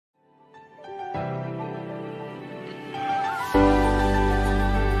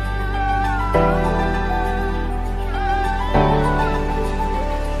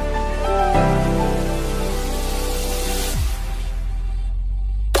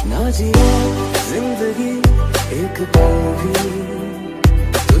ना जिया जिंदगी एक पल भी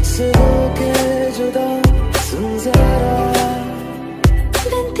तुझसे होके जुदा, सुन जरा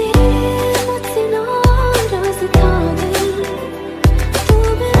बिन तेरे मुझसे नाराज था दिल, तू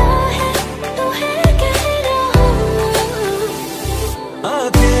मिला है तो है कह रहा।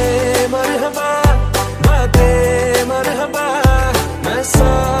 आके मरहबा बातें मरहबा, मैं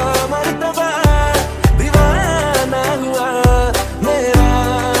सा मरतबा दीवाना हुआ, मेरा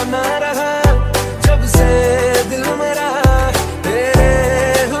ना रहा जब से दिल मेरा तेरे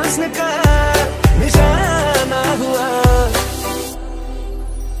हुस्न का निशाना हुआ।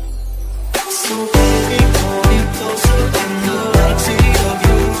 So baby, pull me closer in the backseat of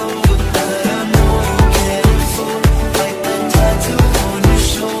your Rover, but I know you can't afford like the tattoo on your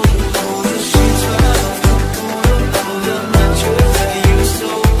shoulder, or the sheets right off the corner, or the mattress that you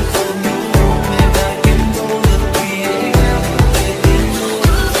stole from your roommate back in Boulder. We ain't never getting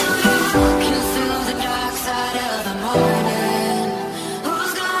older. Walk you through the dark side of the morning.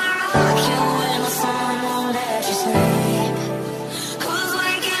 Who's gonna rock you when the sun won't let you sleep? Who's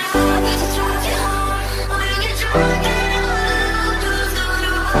waking up to drive you home when you're drunk and alone? Who's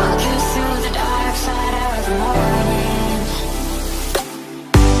gonna walk you through the dark side of the morning?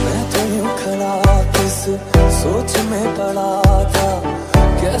 मैं तो यूं खड़ा किस सोच में पड़ा था,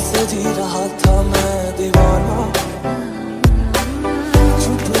 कैसे जी रहा था मैं दीवाना।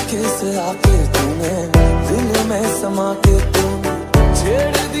 चुप कैसे आके तूने दिल में समा के तू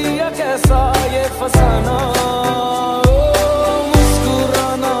छेड़ दिया कैसा ये फसाना। ओ,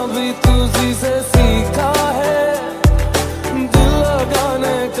 मुस्कुराना भी तुझी से सीखा है, दिल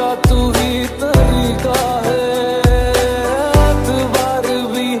लगाने का तू ही तरीका है। एतबार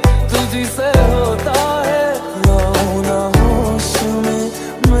भी तुझी से होता है, रहूं ना होश में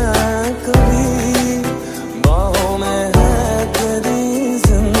मैं कभी, बाहों में है तेरी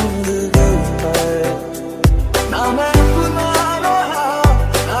जिंदगी है। ना मैं अपना रहा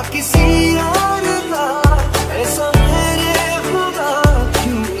ना किसी और का, ऐसा मेरे खुदा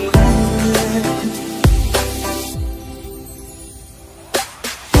क्यों है।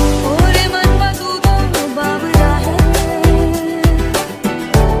 ओरे मनवा तू तो बावरा है,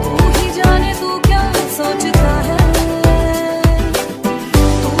 तू ही जाने तू क्या सोचता है,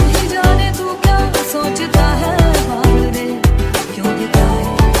 तू ही जाने तू क्या सोचता है। बावरे क्यों दिखाए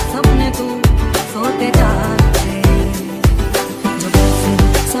सपने तू सोते जाते, जो कैसे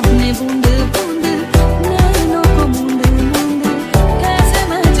सपने बूंद बूंद नैनों को मूंद मूंद, कैसे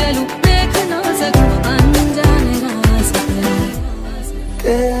मैं चलूं देख ना सकूं अनजाने रास्ते।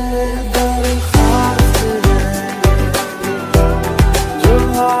 तेरे दरख्वास्त है जो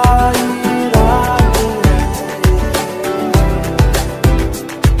आई रात है,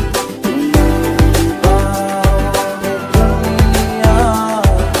 दुनिया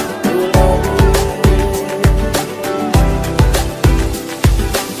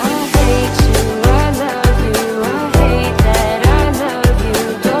I hate you, I love you, I hate that I love you.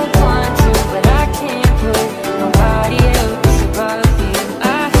 Don't want to, but I can't put nobody else above you.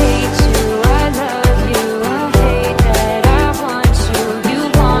 I hate you, I love you, I hate that I want you. You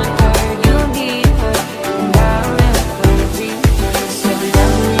want her, you need her, and I'll never be her. So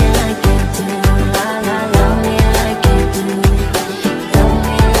love me like you do, la la, love me like you do. Love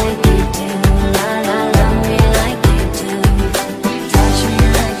me like you do, la la, love me like you do. Touch me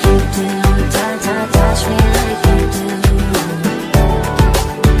like you do, touch me like you do.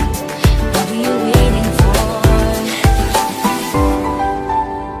 What are you waiting for?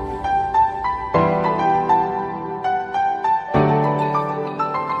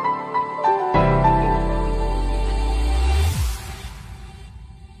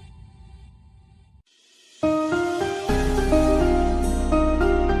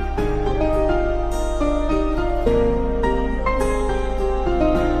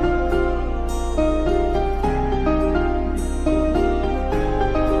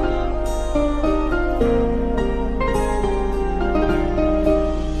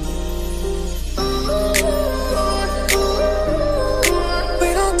 We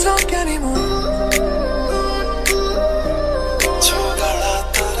don't talk anymore. छोड़ा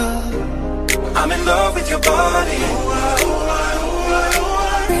तेरा, I'm in love with your body.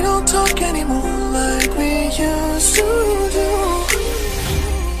 We don't talk anymore like we used to do.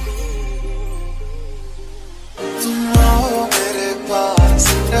 तुम आओ मेरे पास,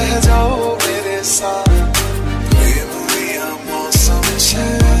 रह जाओ मेरे साथ, बेबुनिया मौसम छे।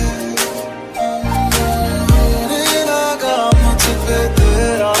 लगा मुझ पे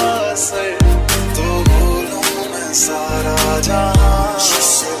तेरा असर, तो बोलूं मैं सारा जहां। She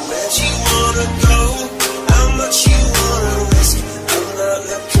said, where'd you wanna go? How much you wanna risk? I'm not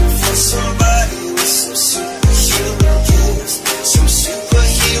looking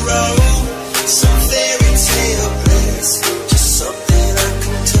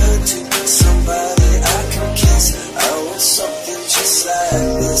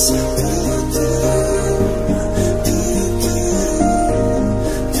like this.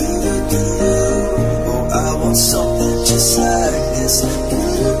 Oh, I want something just like this.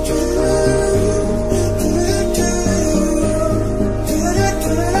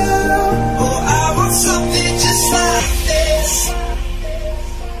 Oh, I want something just like this.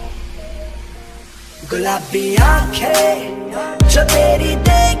 गुलाबी आंखें जो तेरी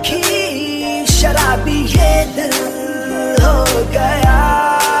देखी, शराबी ये दिल हो गया।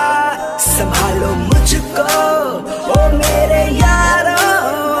 संभालो मुझको ओ मेरे यारो,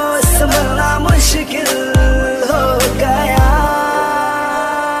 संभलना मुश्किल हो गया।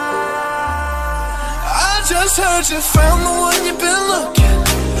 I just heard you found the one you've been looking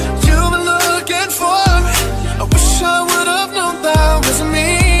for. I wish I would have known that wasn't me.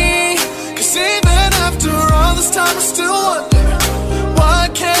 'Cause even after all this time I still wonder why I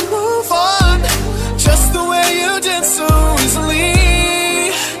can't move on just the way you did so easily.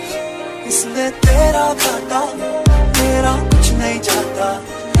 इसने तेरा काटा, मेरा कुछ नहीं जाता।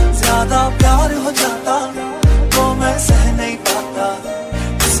 ज्यादा प्यार हो जाता तो मैं सह नहीं पाता।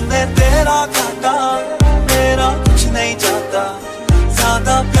 इसने तेरा काटा, मेरा कुछ नहीं जाता।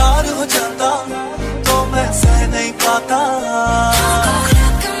 ज्यादा प्यार हो जाता तो मैं सह नहीं पाता।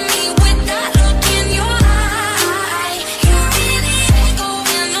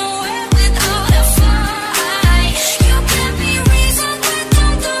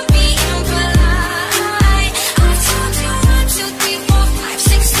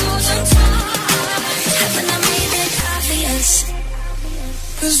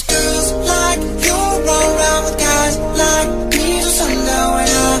 Cause girls like you run around with guys like me till sundown. When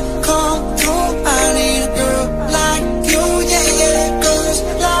I come through, I need a girl like you, yeah, yeah. Girls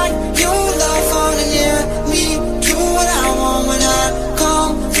like you love fun and yeah, me do what I want. When I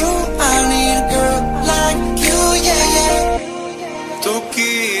come through, I need a girl like you, yeah, yeah. तू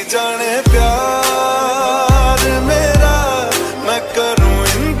की जाने प्यार मेरा, मैं करूं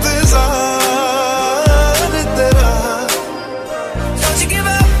इंतजार तेरा। Don't you give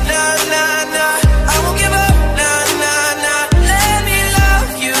up, nah, nah, nah. I won't give up, nah, nah, nah. Let me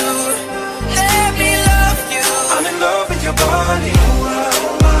love you, let me love you. I'm in love with your body.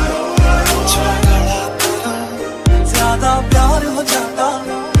 ज्यादा प्यार हो जाता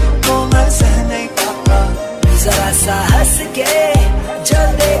तो मैं सह नहीं पाता। जरा सा हंस के जो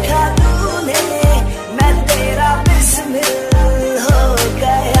देखा तूने, मैं तेरा बिस्मिल हो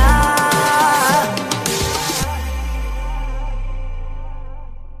गया।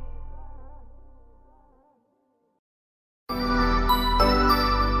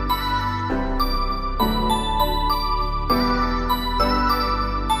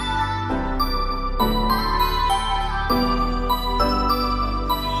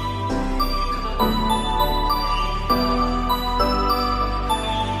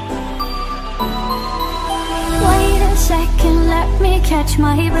 Wait a second, let me catch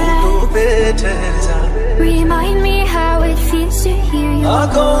my breath. तू पे ठहर जा, Remind me how it feels to hear you.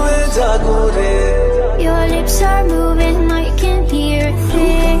 आँखों में जागो रे, Your lips are moving, I can hear a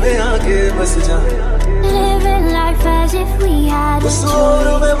thing. मैं आके बस जा, Living life as if we had a उस choice. और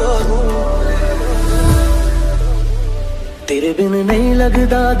में भागूं। तेरे बिन नहीं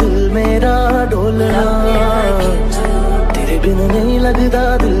लगता दिल मेरा ढोलना, तेरे बिन नहीं लगता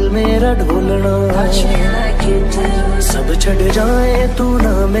दिल मेरा ढोलना। सब छड़ जाए तू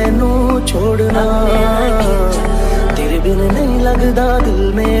ना मैनू छोड़ना, तेरे बिन नहीं लगता दिल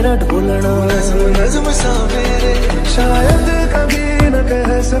मेरा ढोलना। नज़्म सा मेरे शायद कभी न कह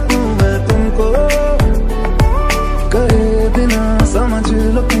सकूं मैं तुमको, करे बिना समझ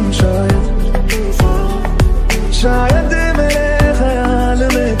लो तुम शायद मेरे ख्याल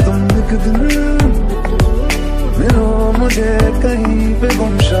में तुम एक दिन मिलो मुझे कहीं पे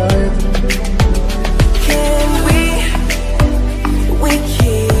गुम शायद। Can we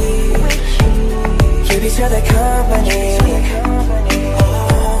keep each other company?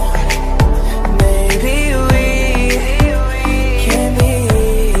 Maybe we can be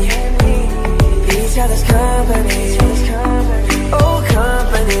each other's company. Oh,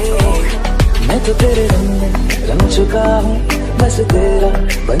 company. मैं तो तेरे रंग में रंग चुका हूँ, बस तेरा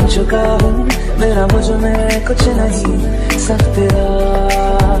बन चुका हूँ। मेरा मुझ में कुछ नहीं सब तेरा,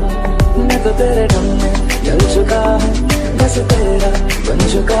 मैं तो तेरे रंग में जल चुका हूँ, बस तेरा बन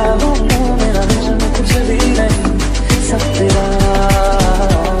चुका हूँ। मेरा मुझ में कुछ भी नहीं सब तेरा।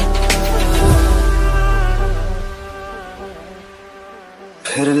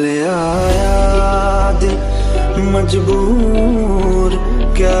 फिर ले आया दिल मजबूर,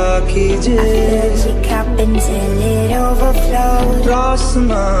 क्या कीजिए रास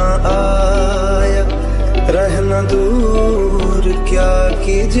ना आया रहना दूर, क्या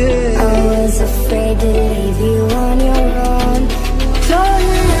कीजिए। I was afraid to leave you on your own.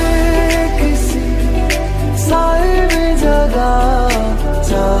 चाहिए किसी साहिब जगह,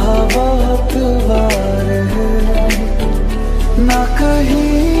 चाह बहुत बार है, ना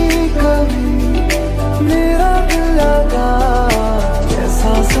कहीं कभी मेरा दिल लगा,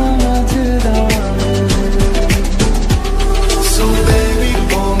 ऐसा समझदार है। So baby,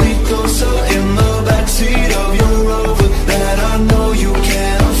 pull me closer in the backseat of your Rover that I know you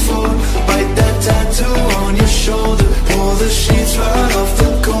can't afford. Bite that tattoo on your shoulder, pull the sheets right off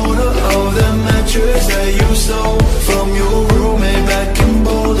the corner of that mattress that you stole from your roommate back in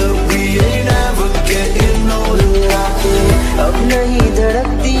Boulder. We ain't ever getting older. अब नहीं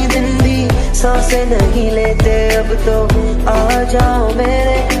धड़कती दिन भी, सांसें नहीं लेते अब तो, आ जाओ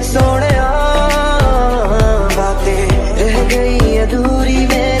मेरे सोनिया। बातें रह गई अधूरी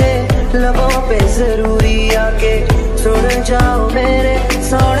मेरे लबों पे, जरूरी आके सुन जाओ मेरे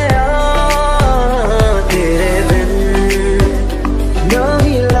सोनिया। तेरे बिन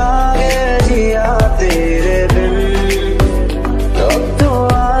नहीं लागे जिया, तेरे बिन अब तो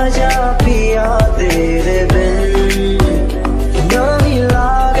आजा पिया, तेरे बिन नहीं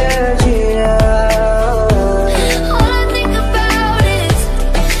लागे जिया। All I think about is,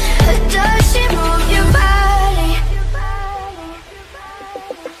 does she move your body?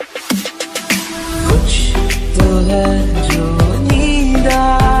 कुछ तो है जो नींद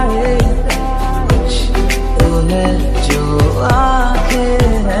आए, कुछ तो है जो आंखें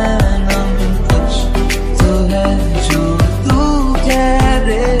हैं नम, कुछ तो है जो तू कह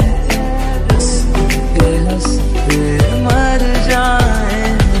दे, हंस के मर जाए।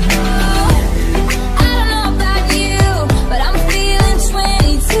 I don't know about you, but I'm feeling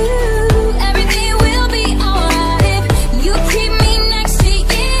 22. Everything will be alright if you keep me next to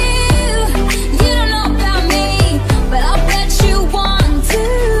you. You don't know about me, but I'll bet you want to.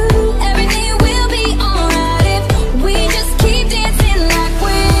 Everything will be alright if we just keep dancing like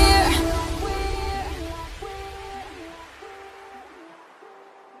we're.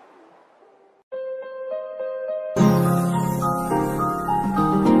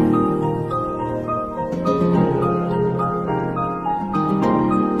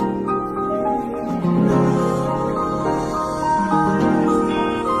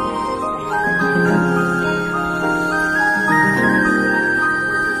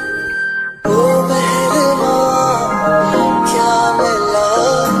 ओ पहलवा क्या मिला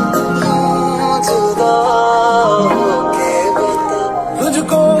यूं जुदा होके बता,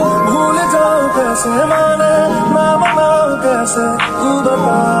 तुझको भूल जाऊं कैसे, माने ना मनाऊं कैसे, तू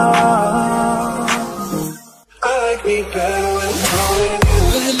बता।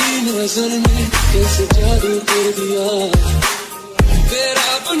 पहली नजर में कैसे जादू कर दिया, तेरा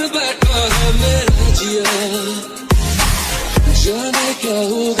बन बैठा है मेरा जिया। जाने क्या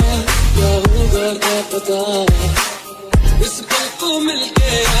होगा क्या पता, इस पल को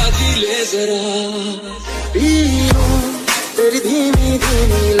मिलके याद ही ले जरा। पीरूं तेरी धीमी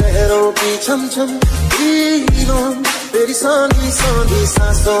धीमी लहरों की छम छम, पीरूं तेरी सांधी सांधी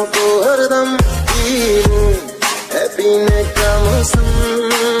सांसों को हरदम, पीरूं है पीने का मौसम।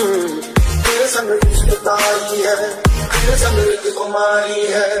 तेरे संग इश्क तारी है, तेरे संग एक कुमारी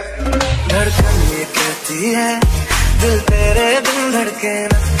है। धड़कन ये कहती है दिल तेरे बिन धड़के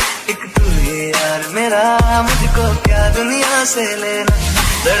ना, एक तू ही यार मेरा, मुझको क्या दुनिया से लेना।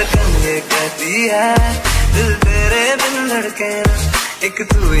 धड़कन ये कहती है दिल तेरे बिन धड़के ना, एक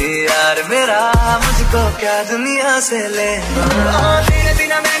तू ही यार मेरा, मुझको क्या दुनिया से लेना। तेरे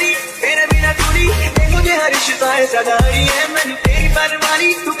बिना मेरी, तेरे बिना तूरी, मुझे हर रिश्ता है सदारी है। मैंने तेरी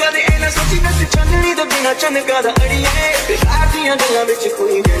परवारी, तू कदे ना सोची बस चंदनी तो बिना चनका दा अड़ी है। दियां गल्लां विच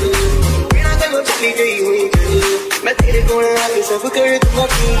कोई गली, बिना गल्लों चली गई हुई गली, मैं तेरे कोल आके सब कर दूंगा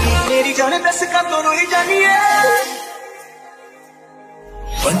की, मेरी जान दस का दोनों ही जानी है।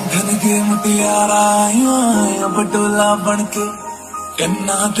 बंधन के मुटियारा आया बटोला बनके,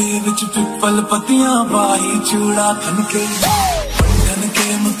 कन्ना दे विच पिपल पतियां पाई चूड़ा खनके। बंधन के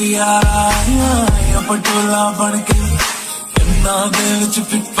मुटियारा आया बटोला बनके, कन्ना दे विच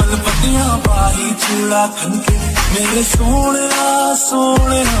पिपल पतियां पाई चूड़ा खनके। मेरे सोनिया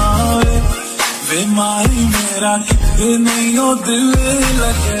सोनिया वे माही मेरा किते नहीं हो दिल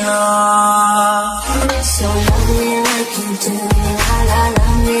लगना। So love me like you do, la la,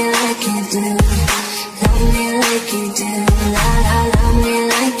 love me like you do, love me like you do, la la, love me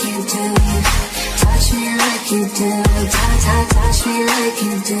like you do, touch me like you do, touch me like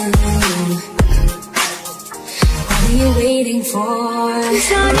you do. What are you waiting for?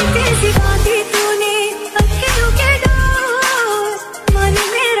 जाने कैसी बातें तूने अखियों के door, मन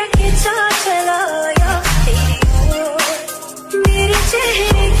मेरा खिंचा चला या तेरी ओर।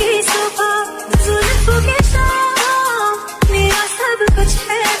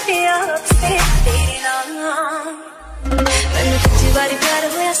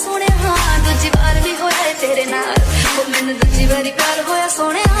 सोने दूजी बार भी होया है तेरे नाल ओ मैनू दूजी बारी प्यार होया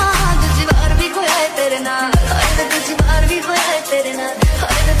सोने दूजी बार भी होया है तेरे नाल हाय वे दूजी बार भी होया है तेरे नाल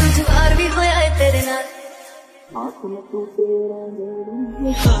हाय वे दूजी बार भी होया है तेरे नाल हाथ में तू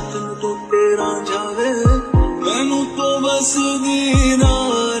तेरा जावे मैनू तो बस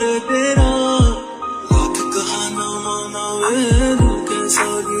दीदार तेरा लाख कहा ना मानावे दिल कैसा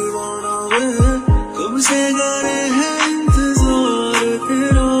दीवाना वे कब से करे है इंतजार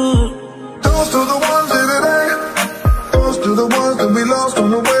तेरा Toast to the ones in today. Toast to the ones that we lost on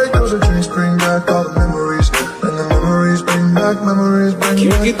the way. 'Cause the drinks bring back all the memories, and the memories bring back, memories bring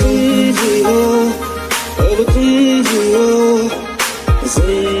क्योंकि back. तुम ही हो अब तुम ही हो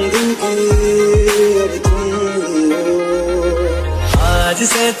जिंदगी अब तुम ही हो आज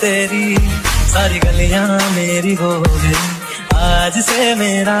से तेरी सारी गलियां मेरी हो गई आज से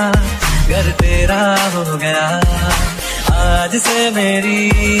मेरा घर तेरा हो गया आज से मेरी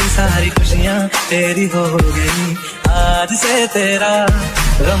सारी खुशियां तेरी हो गई आज से तेरा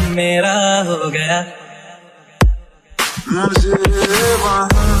गम मेरा हो गया मुझे वहाँ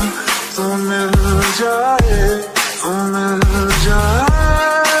तू मिल जाए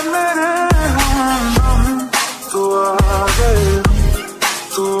मेरे हम तू आ गए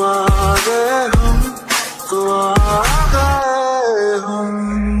हम तू आ गए हम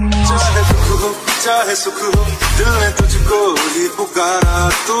चाहे दुख हो चाहे सुख हो दिल ने तुझको ही पुकारा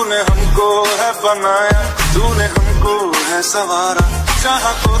तूने हमको है बनाया तूने हमको है सवारा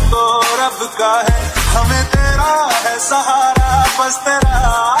चाहा तो रब का है हमें तेरा है सहारा बस तेरा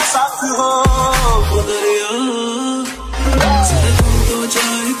साथ हो दरिया चाहे तुम तो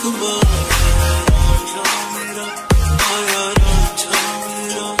चाहे कुमार मेरा आया राजा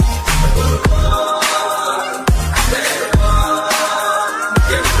मेरा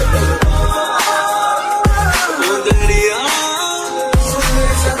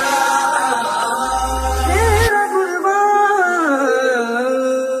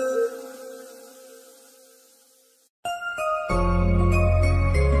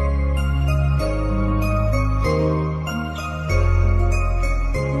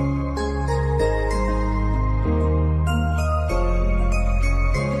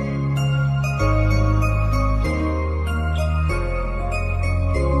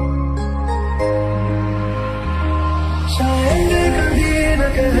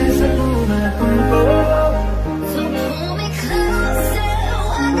So pull me closer,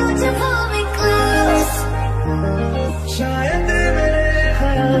 why don't you pull me close? शायद मेरे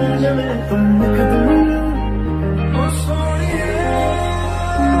ख्याल में तुम लिख दो ओ Sonia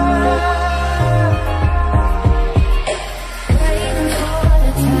Waiting for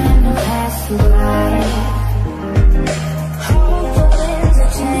the time to pass you by. Hope the winds of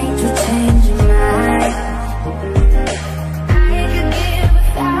change will change your mind. I could give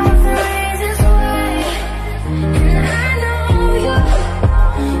 1,000 reasons why, and I know you,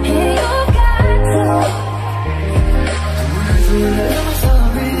 and you got to.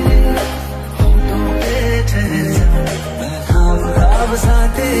 ख्वाब सा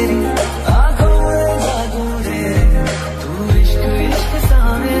तेरी आंखों में जादू रे तू इश्क इश्क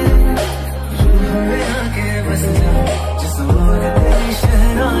सामे रूह में आके बस जा जिस ओर तेरी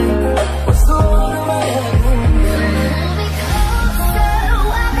शहनाई उस ओर मैं घूम Pull me closer,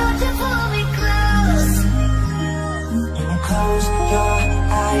 why don't you pull me close? Close your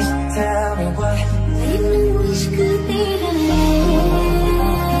eyes, tell me what Maybe wish could be the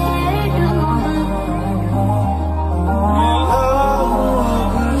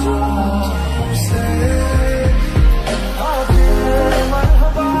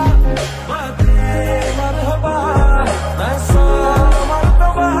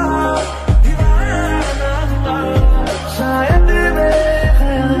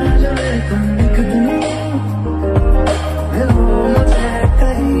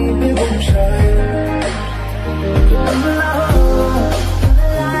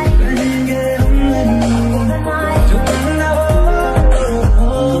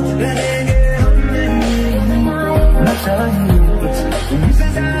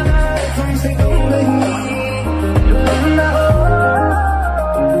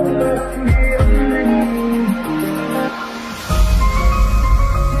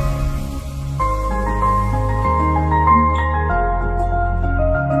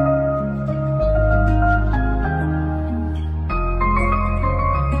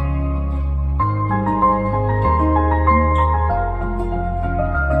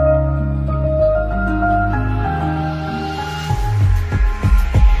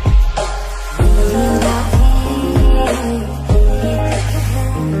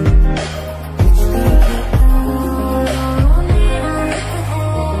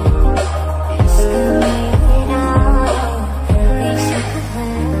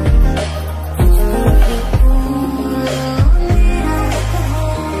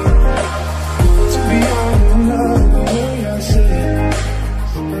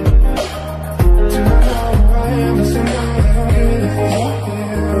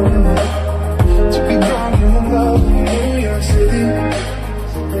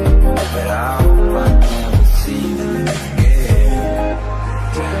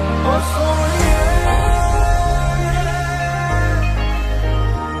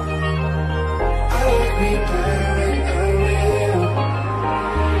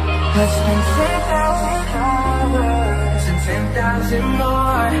spend 10,000 hours and 10,000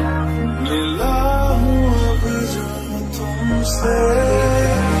 more. मिला हूँ अब जब तुमसे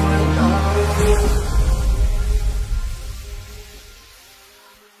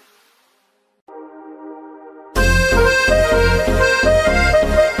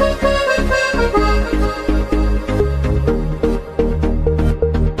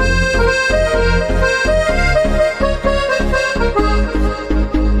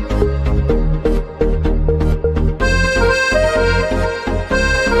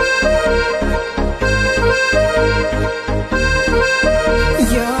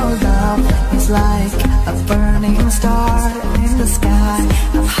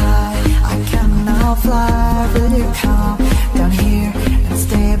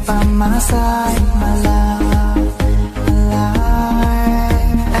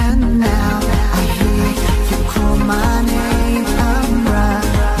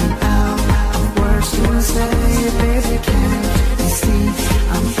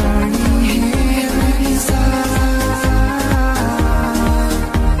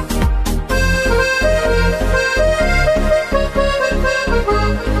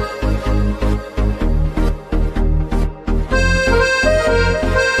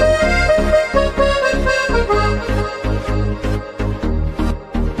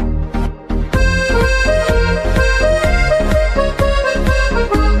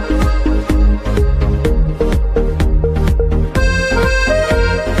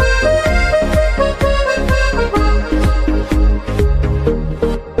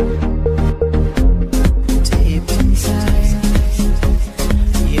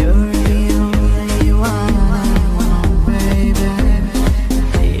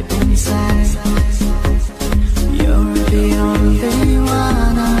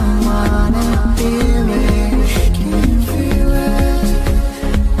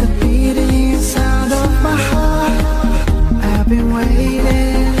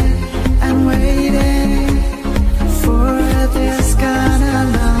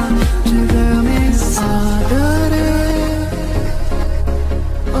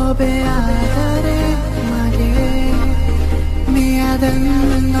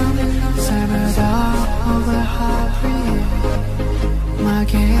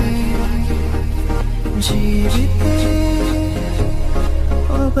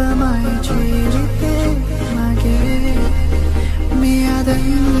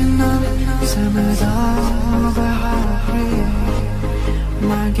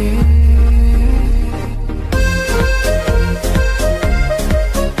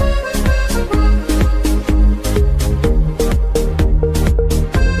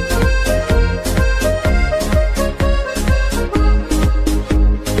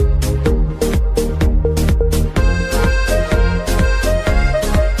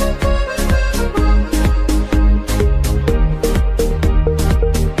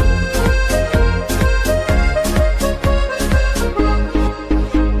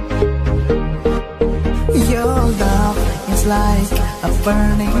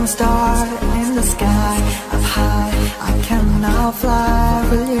burning star in the sky up high. I can now fly.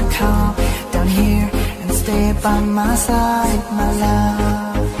 Will you come down here and stay by my side, my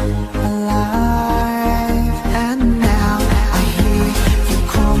love, alive? And now I hear you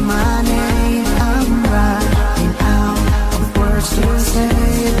call my name. I'm running out of words to say,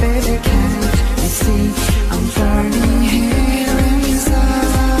 baby, can't you see I'm burning here inside?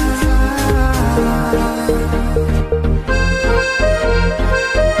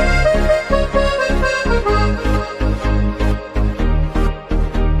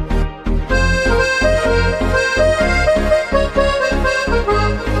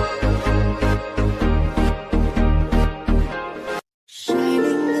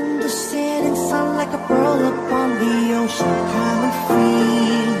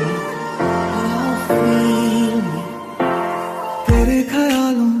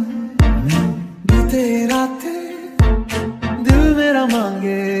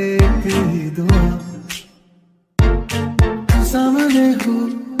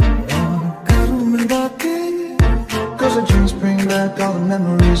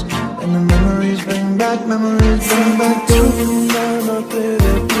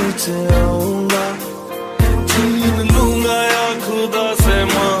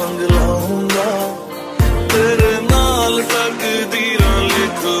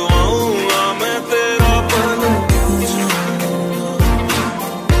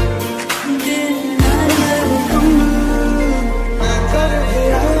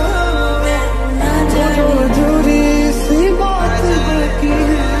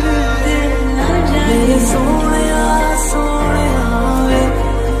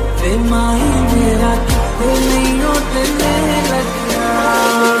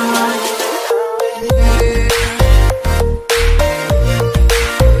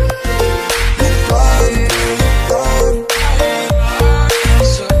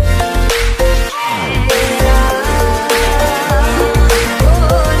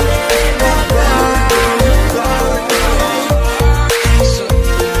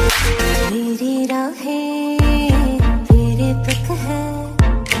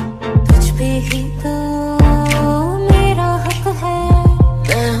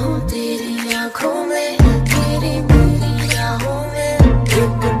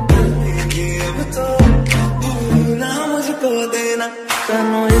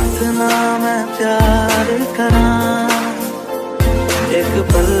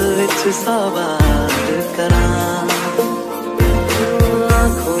 पल विच सवाल करा।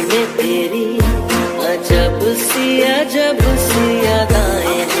 आँखों में तेरी अजब सी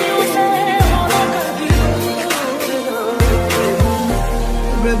अदाएं हैं।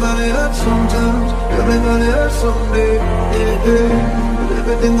 Everybody hurts sometimes, everybody hurts someday. Yeah, yeah. But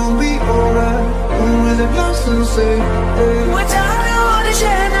everything gon' be alright. Don't really lost and say, hey. वो चारों ओर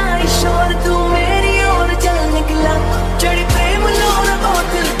शहनाई शोर, तू मेरी ओर चल निकला। चढ़ी प्रेम लोरा ओ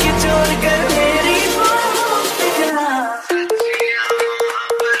दिल की चोर कर मेरी बाहों पे गिरा।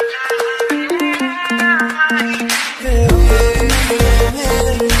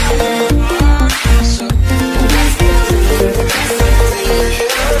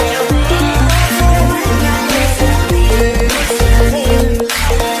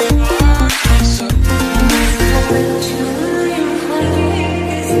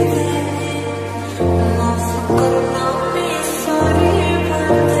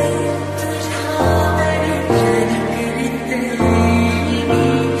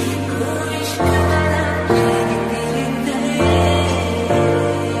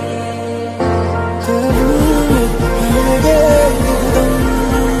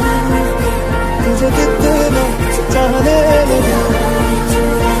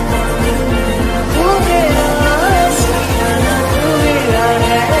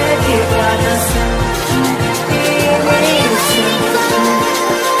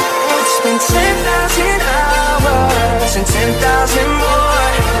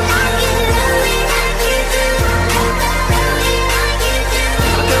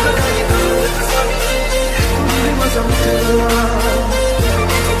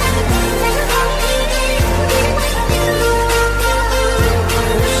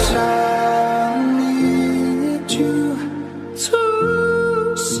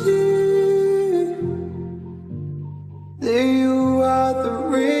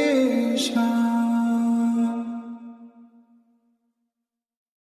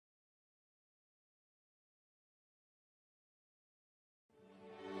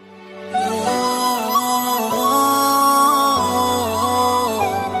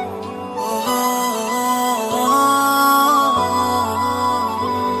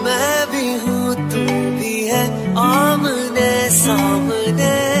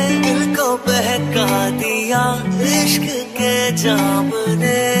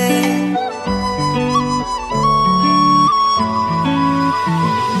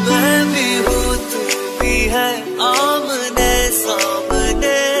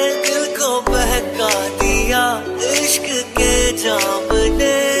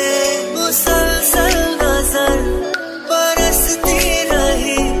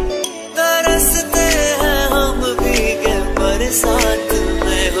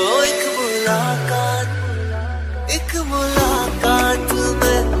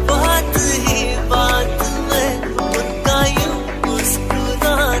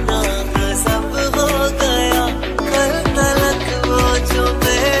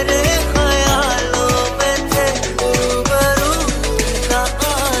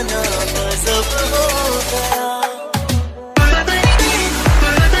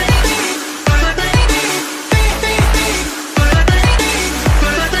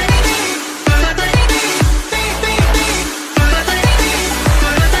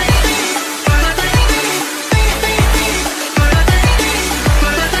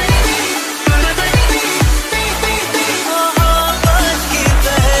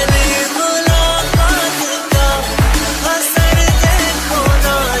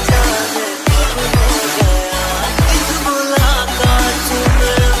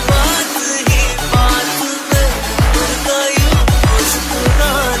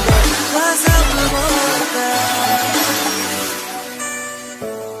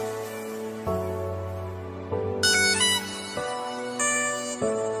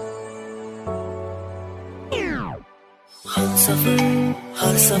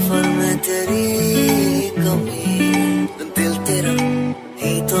 हर सफर में तेरी कमी, दिल तेरा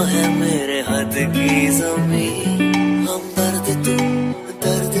ही तो है मेरे हद की ज़मीं। हम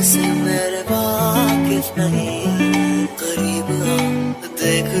दर्द से मेरे वाकिफ नहीं, करीब आ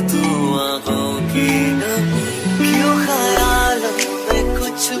देख तू आँखों की नमी। क्यों ख्यालों में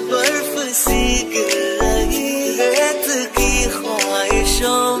कुछ बर्फ सी गिर रही, रेत की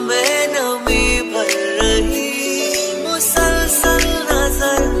ख्वाहिशों में नमी भर रही। मुसलसल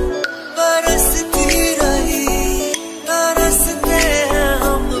नजर बरसती रही, तरसते हैं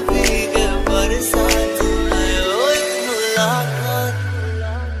हम भीगे बरसात में। ओ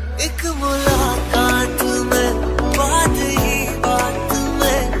एक मुलाकात में, बात ही बात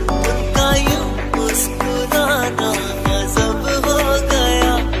में, उनका यूं मुस्कुराना गज़ब हो गया।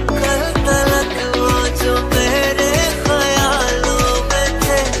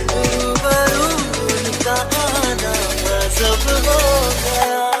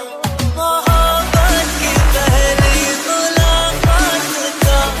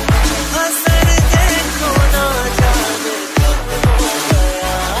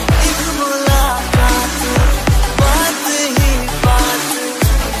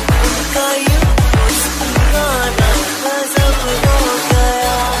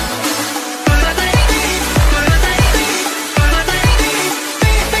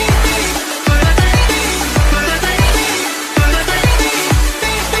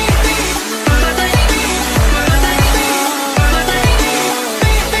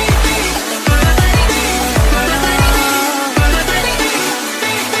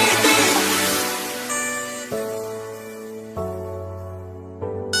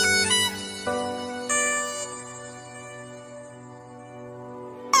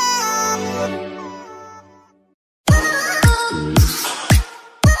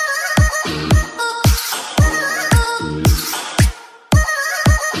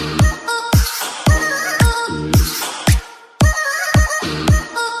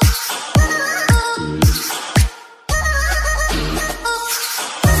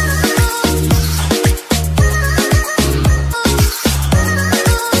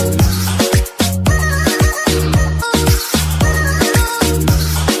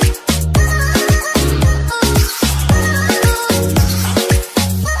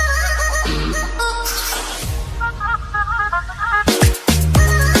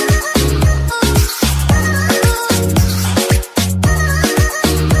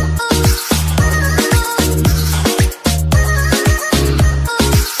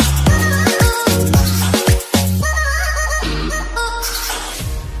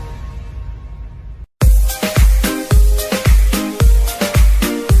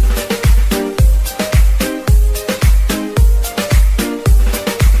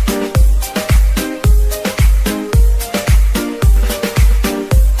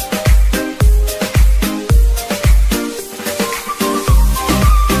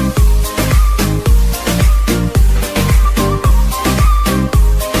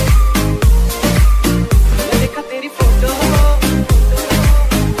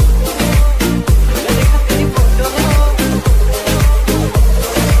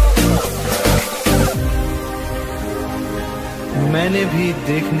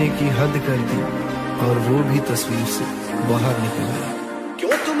 देखने की हद कर दी और वो भी तस्वीर से बाहर निकल गया।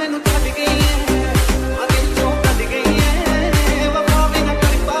 क्यों तू मैनू छड्ड गई है, दिल चों कट गई है, वफा भी ना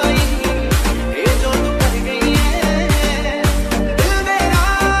कर पाई, ये जो तू कर गई है। दिल मेरा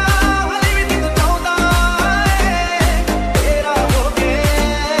हाले भी तैनू चाहुंदा है, तेरा हो के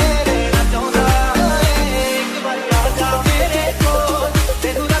रहना चाहुंदा है। एक बारी आ जा मेरे कोल,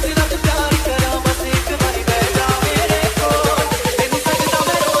 तैनू रज रज प्यार करां, बस एक बारी बह जा मेरे कोल, तैनू सजदा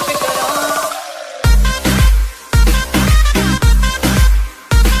मैं रोज करां।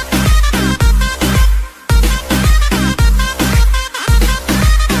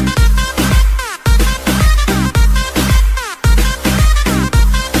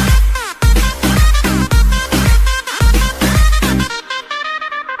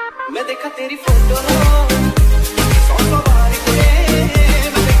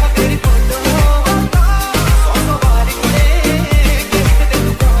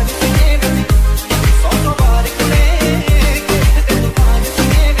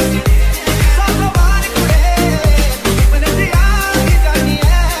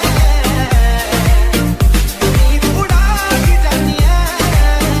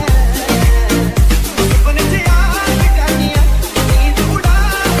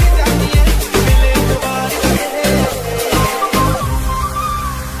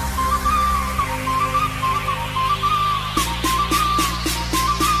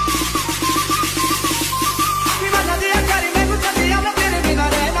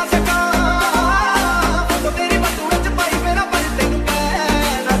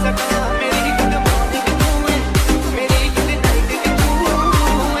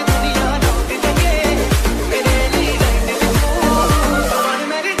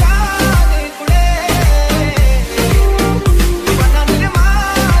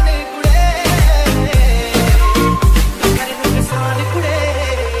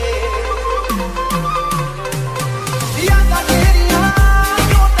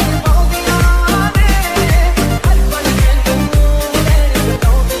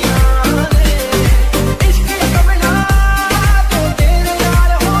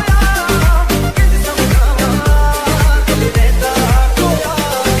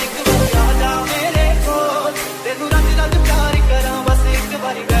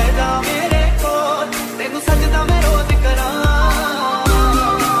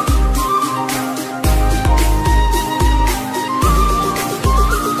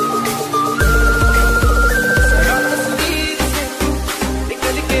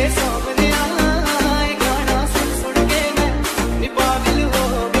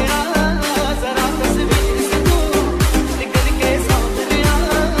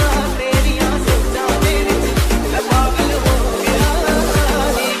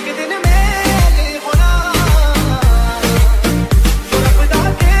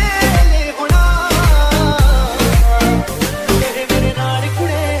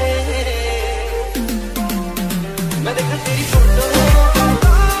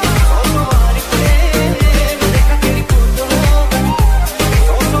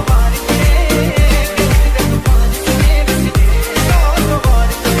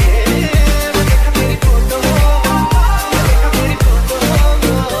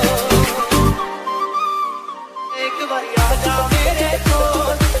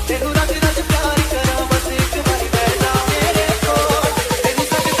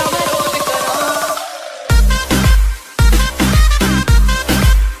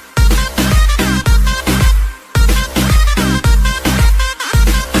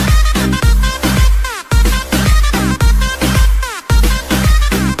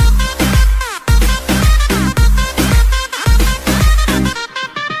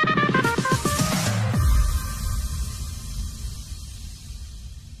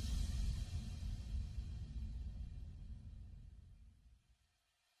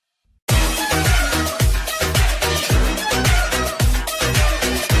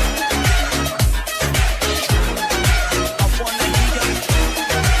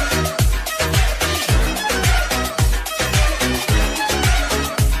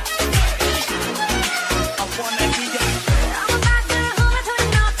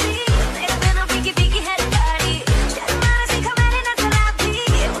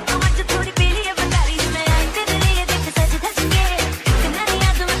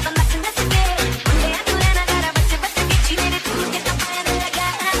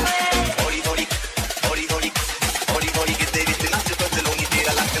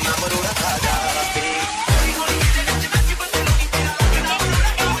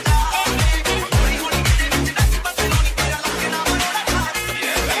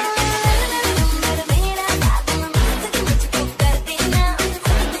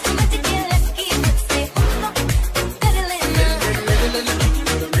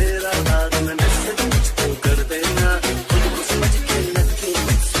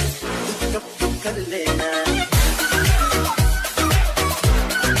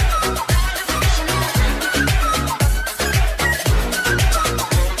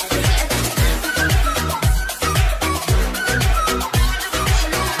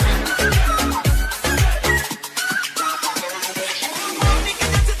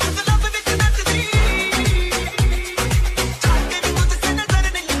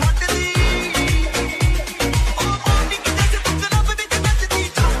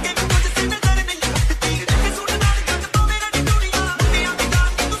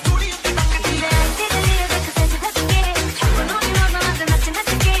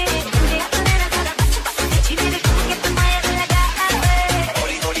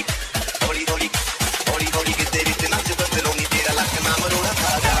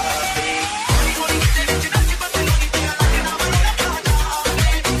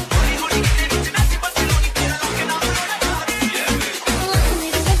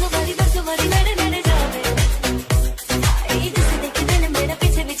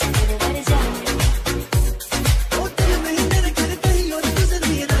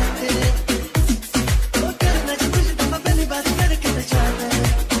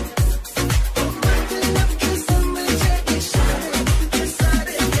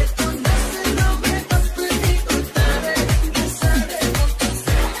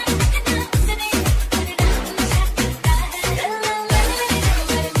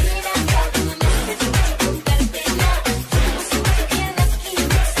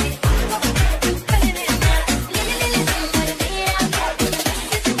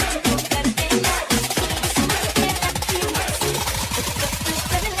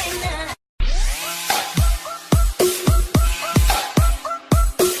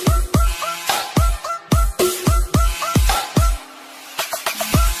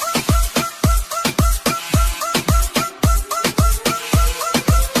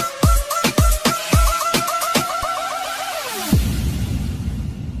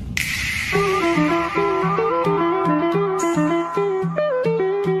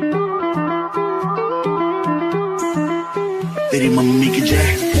 तेरी मम्मी की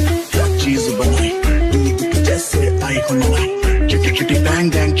जय क्या चीज बनाई जैसे आई हो मलाई चिटी चिटी बैंग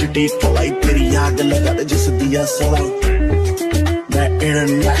बैंग चिटी पलाई तेरी याद लगा दे जिस दिया सलाई मैं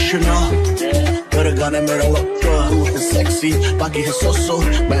इंटरनेशनल तेरे गाने मेरा लोको तू है सेक्सी बाकी है सोसो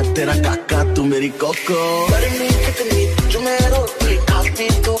मैं तेरा काका तू मेरी कोको गर्मी कितनी जो मैं रोटी खाती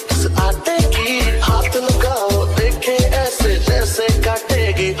तू किस आटे की हाथ लगाओ देखे ऐसे जैसे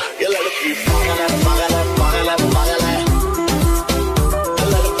काटेगी ये लड़की पागल है पागल है पागल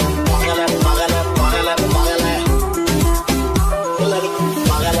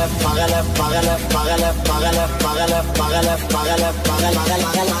है पागल है पागल है पागल है पागल है पागल है पागल है पागल है पागल है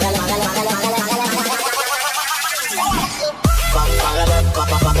पागल पागल पागल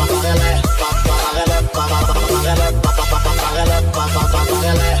पागल पागल है पागल है पागल है पागल है पागल है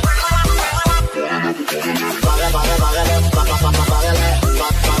पागल है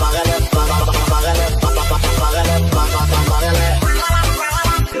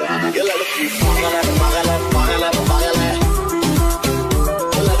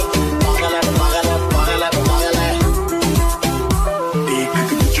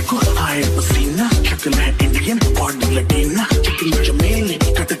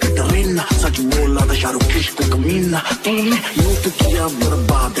तूने यूं किया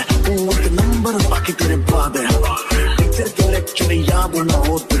बर्बाद है तू एक नंबर बाकी तेरे बाद है तेरे के लेक्चर याद ना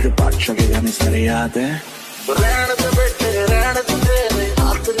हो तुझे बादशाह के गाने सारे याद है रहने दे बेटे रहने दे तेरे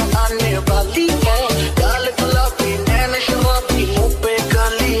हाथ न आने वाली है गाल गुलाबी नैन शराबी मुंह पे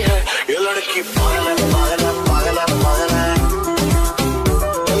काली है ये लड़की पागल है पागल है पागल है पागल है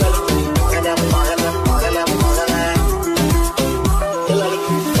ये लड़की पागल है पागल है पागल है पागल है ये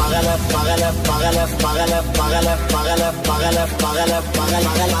लड़की पागल है पागल है पागल है पागल है पागल है पागल है पागल है पागल है पागल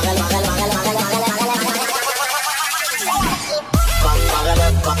पागल पागल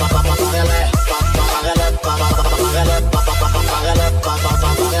पागल पागल पागल है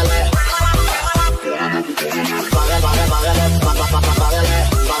पागल है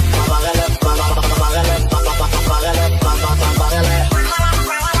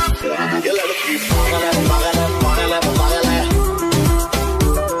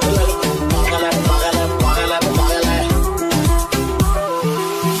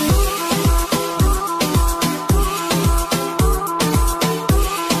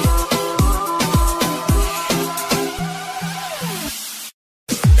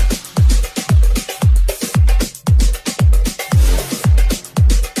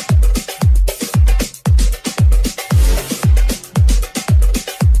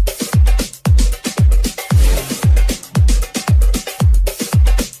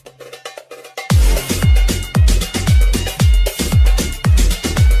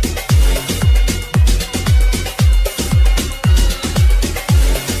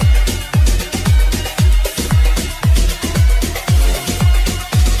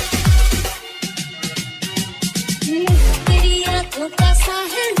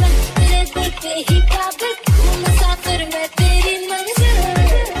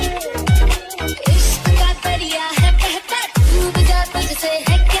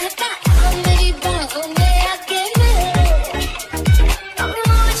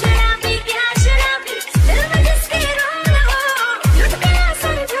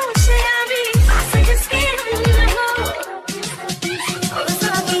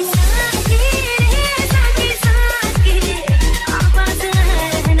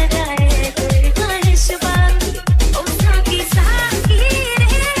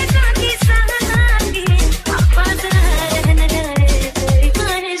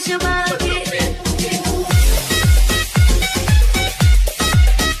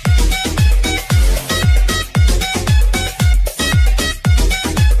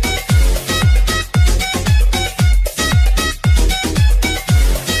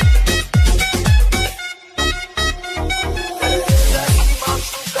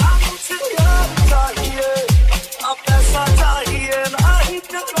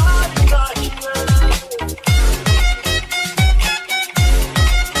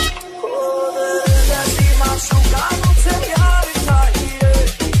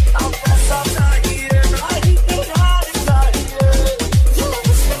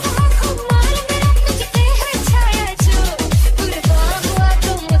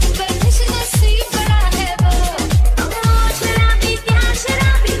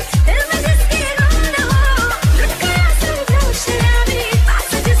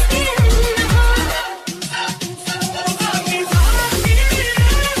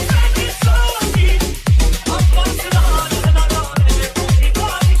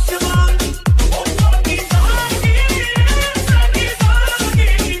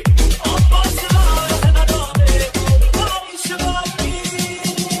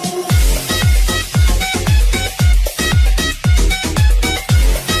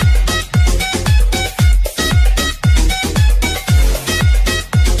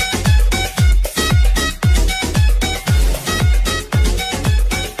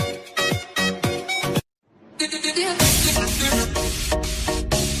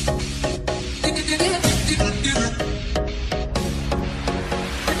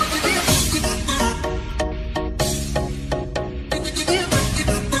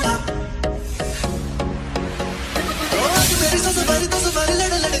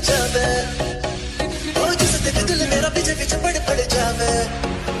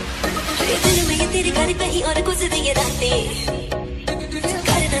थोड़ी कहीं और गुजरी ये रातें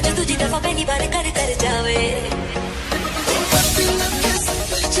करना जो तुझी दफा पहली बार कर कर जावे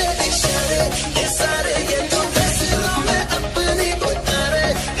ये सारे ये तो फैसलों में अपनी उतारे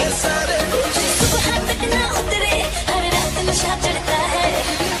ये सारे सुबह तक ना उतरे हर रात नशा चढ़ता है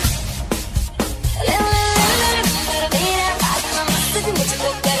मेरा आत्मा मस्त मुझको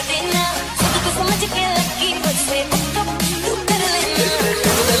कर देना खुद को समझ के लगी मुझसे तू कर लेना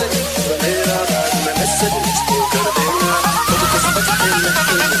मेरा रात में मैसेज मुझको कर देना खुद को समझ के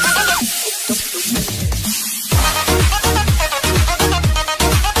लगी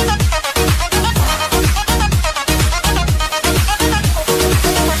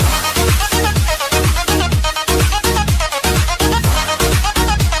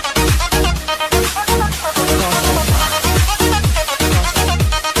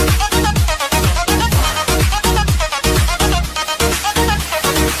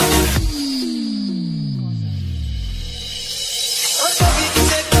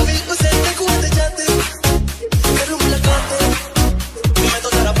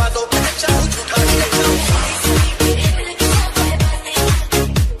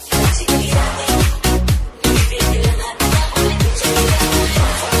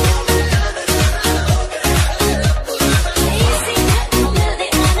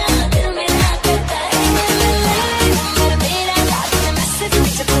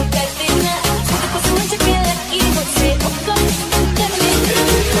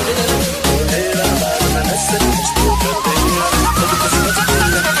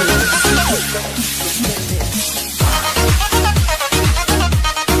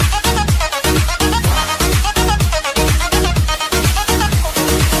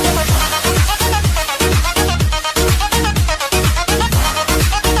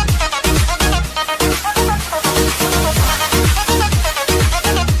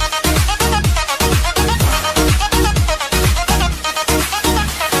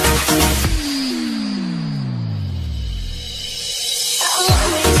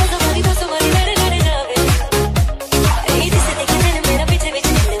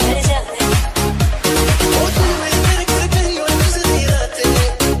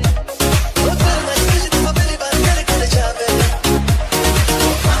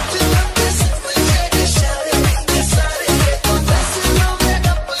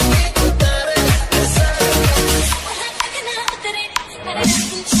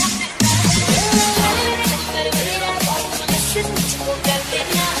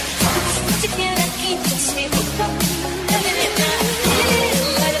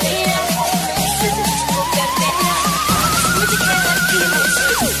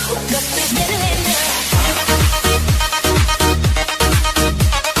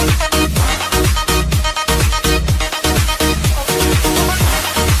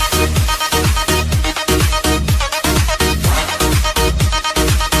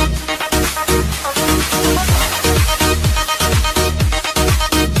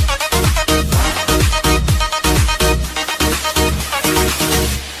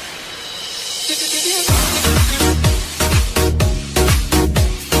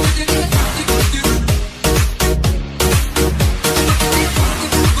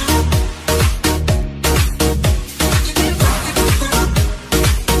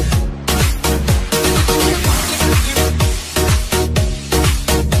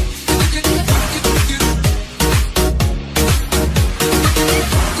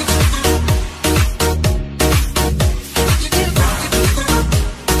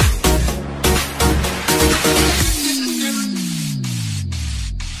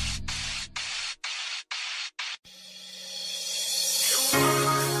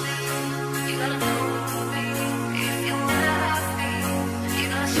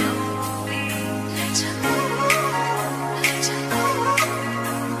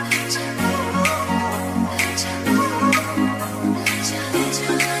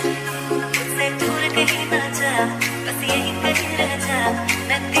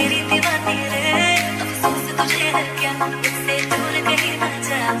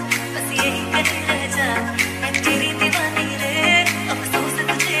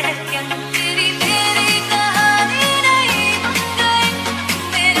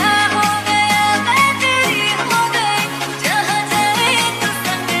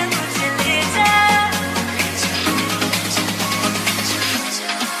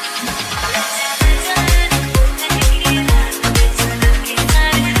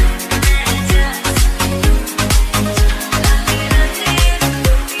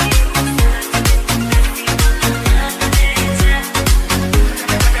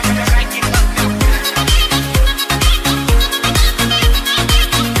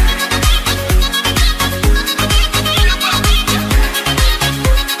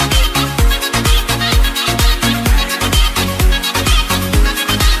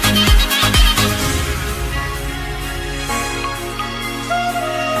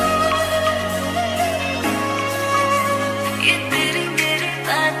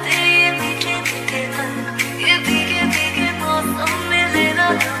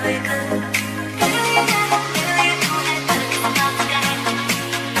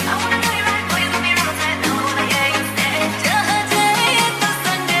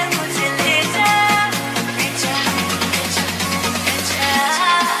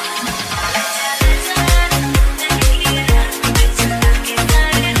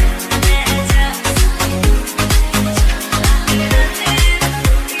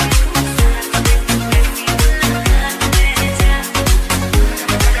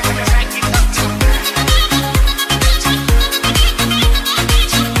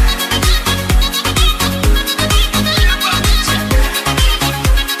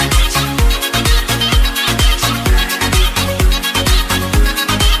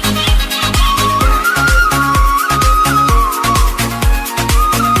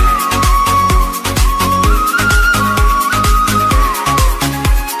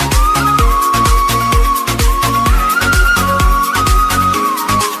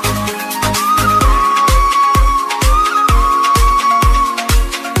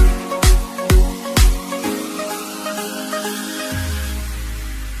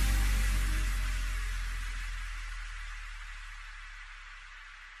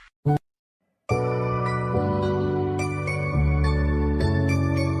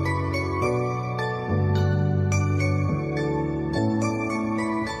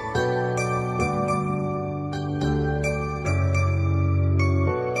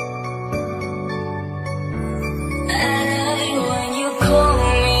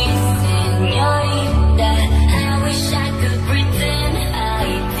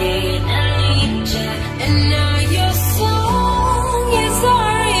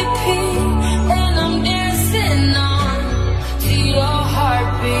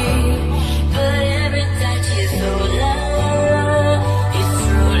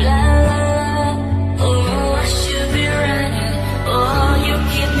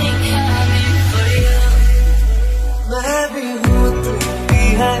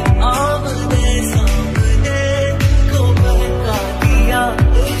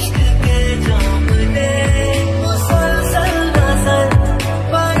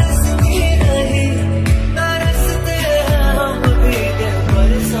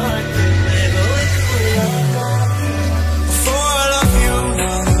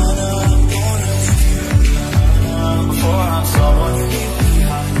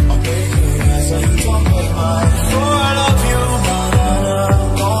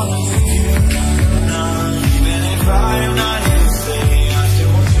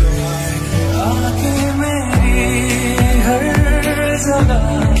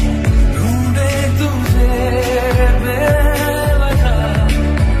तुझे मैं